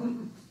 you know.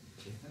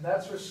 And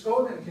that's where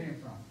Skoden came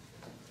from.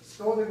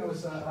 Skoden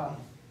was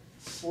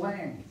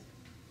slang.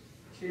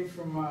 Came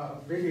from a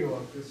video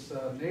of this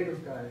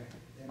native guy,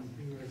 and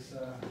he was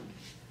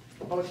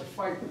about to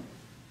fight.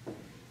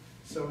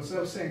 So instead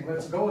of saying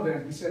 "let's go,"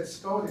 then he said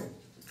 "Skoden,"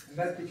 and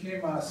that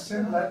became a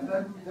symbol.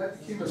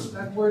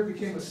 That word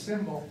became a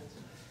symbol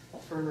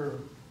for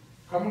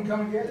come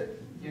and get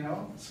it. You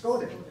know,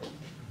 Skoden.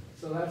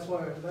 So that's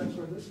where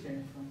this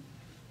came from.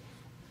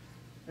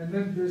 And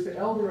then there's the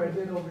elder I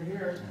did over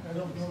here. I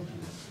don't know if you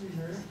can see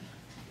her.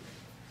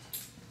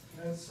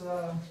 That's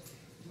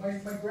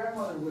my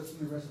grandmother was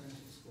in the residential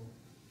school,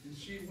 and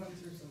she went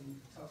through some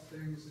tough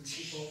things, and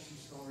she told some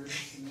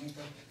stories. You know,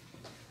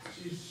 but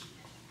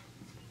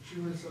she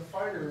was a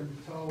fighter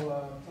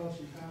until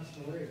she passed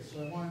away.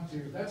 So I wanted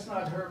to. That's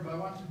not her, but I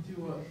wanted to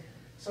do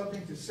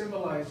something to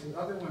symbolize the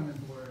other women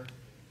who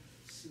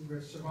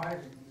were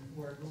surviving,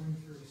 who are going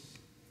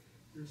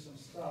through some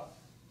stuff,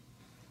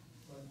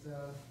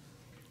 but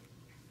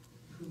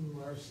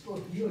who are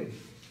still healing.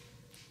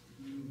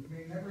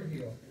 May never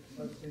heal,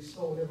 but they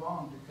still live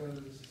on because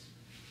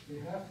they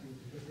have to,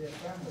 because they have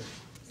family,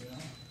 you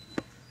know.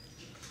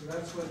 So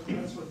that's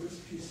what this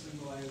piece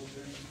symbolizes.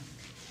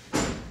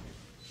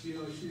 You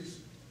know, she's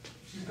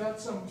got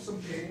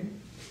some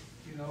pain,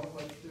 you know,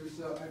 like there's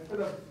I put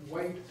a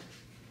white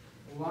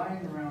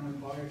line around her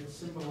body to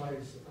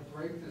symbolize a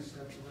brightness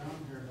that's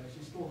around her, like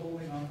she's still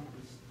holding on to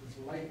this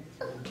light.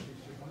 So,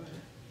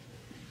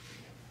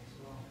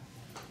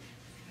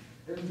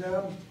 and I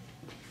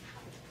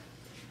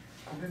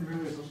didn't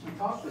realize I was going to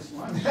talk this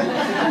much. For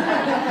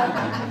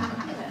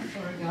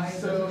a guy who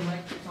So- doesn't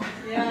like to talk.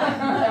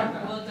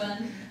 Yeah, well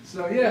done.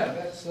 So yeah,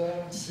 that's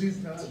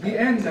the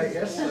end, I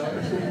guess. Does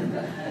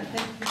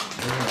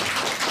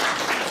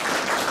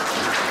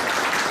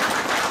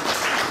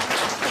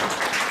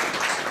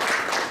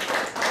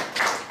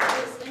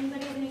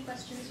anybody have any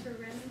questions for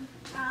Ren?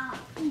 No?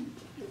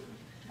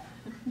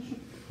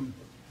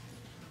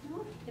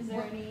 Is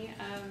there any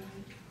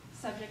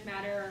subject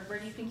matter, or where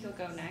do you think you'll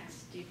go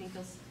next? Do you think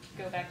you'll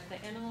go back to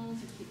the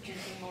animals or keep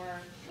painting more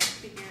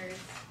figures?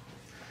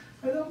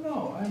 I don't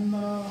know.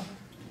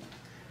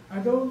 I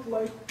don't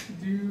like to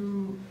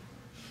do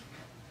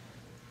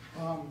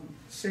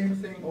same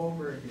thing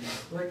over again.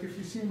 Like if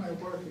you see my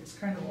work, it's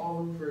kind of all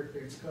over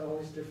again. It's got all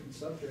these different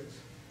subjects.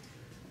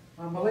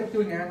 I like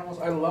doing animals.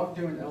 I love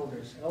doing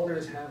elders.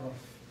 Elders have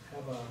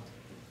a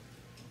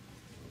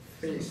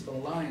face, the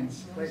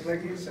lines,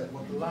 like you said,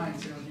 with the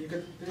lines. You know,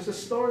 there's a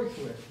story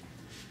to it,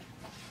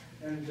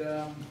 and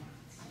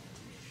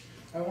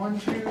I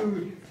want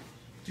to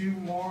do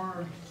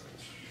more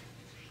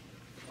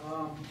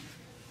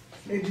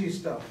edgy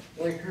stuff,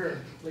 like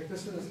her. Like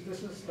this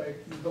is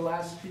like the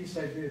last piece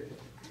I did,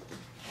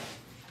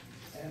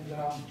 and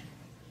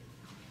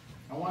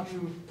I want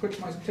to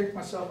take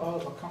myself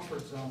out of a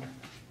comfort zone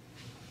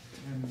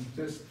and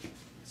just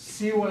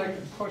see what I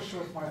can push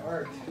with my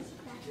art,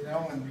 you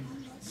know, and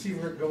see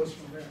where it goes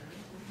from there.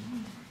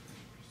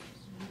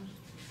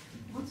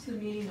 What's the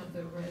meaning of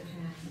the red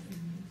hand?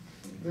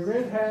 The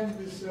red hand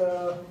is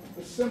a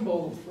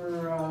symbol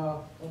for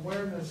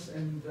awareness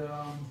and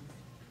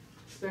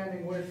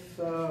standing with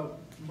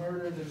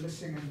murdered and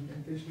missing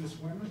Indigenous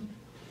women.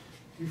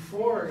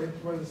 Before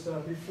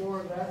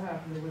that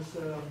happened, it was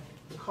the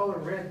color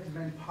red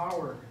meant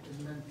power. It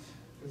meant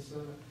because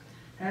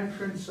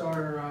handprints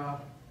are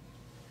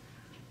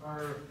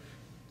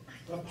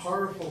a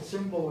powerful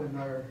symbol in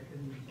our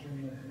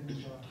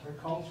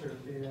culture.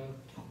 They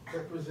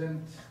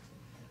represent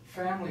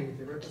family,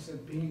 they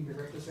represent being, they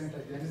represent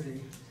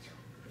identity.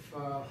 If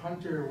a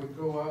hunter would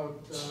go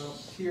out,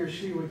 he or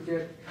she would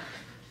get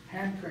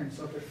handprints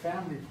of their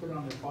family put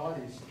on their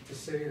bodies to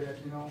say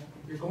that, you know,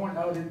 you're going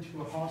out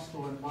into a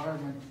hostile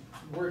environment,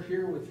 we're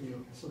here with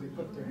you. So they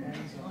put their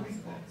hands on it.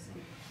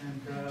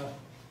 And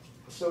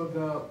so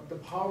the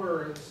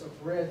power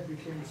of red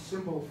became a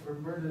symbol for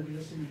murdered and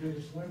missing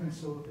Indigenous women,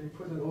 so they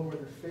put it over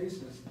their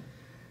faces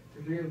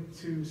to be able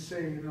to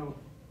say, you know,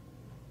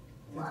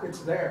 it's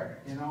there,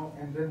 you know,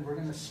 and then we're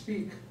going to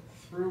speak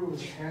through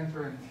the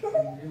handprint,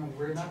 and, you know,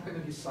 we're not going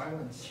to be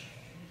silenced.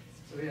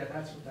 So yeah,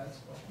 that's what that's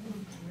about.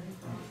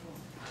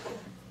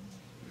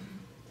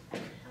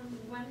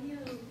 When you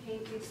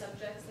paint these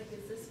subjects, like,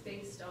 is this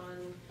based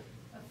on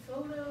a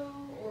photo,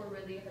 or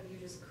really have you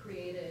just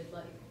created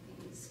like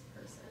these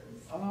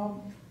persons?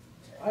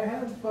 I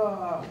have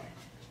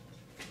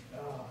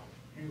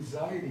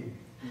anxiety,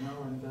 you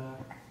know, and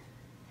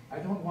I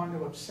don't want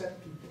to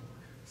upset people.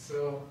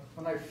 So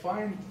when I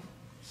find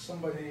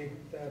somebody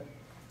that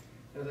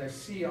I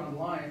see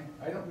online,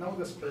 I don't know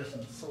this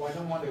person, so I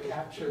don't want to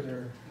capture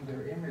their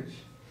image.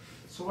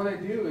 So what I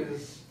do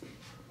is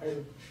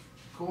I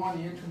go on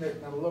the internet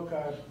and I look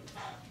at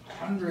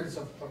hundreds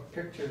of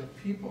pictures of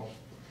people,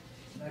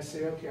 and I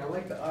say, okay, I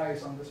like the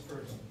eyes on this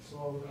person,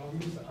 so I'll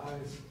use the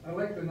eyes. I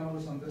like the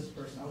nose on this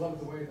person. I love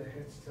the way the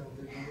head's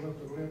tilted. I love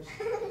the lips.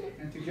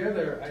 And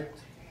together, I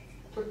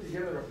put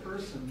together a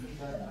person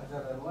that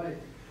I like.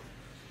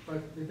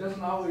 But it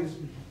doesn't always,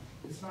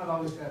 it's not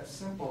always that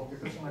simple,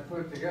 because when I put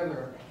it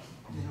together,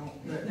 you know,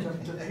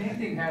 the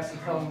painting has to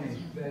tell me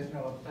that, you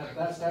know,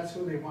 that's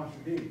who they want to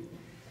be.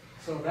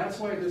 So that's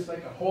why there's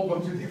like a whole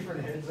bunch of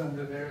different heads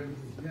under there,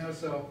 you know,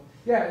 so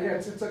yeah,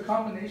 it's a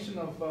combination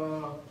of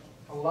a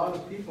lot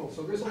of people.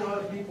 So there's a lot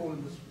of people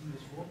in this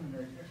woman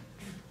right here.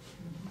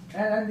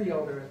 And the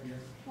elder at the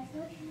end.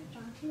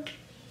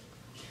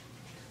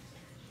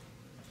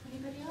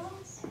 Anybody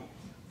else?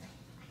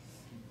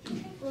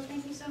 Okay, well,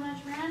 thank you so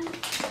much, Ren.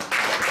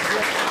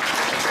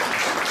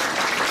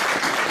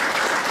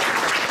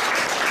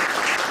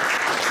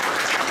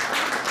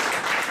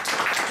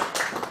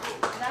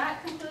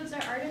 That concludes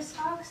our artist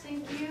talks.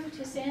 Thank you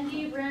to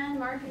Sandy, Ren,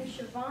 Marc, and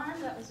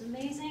Shevon. That was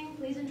amazing.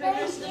 Please enjoy the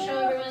rest of the show,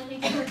 everyone.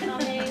 Thank you for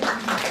coming.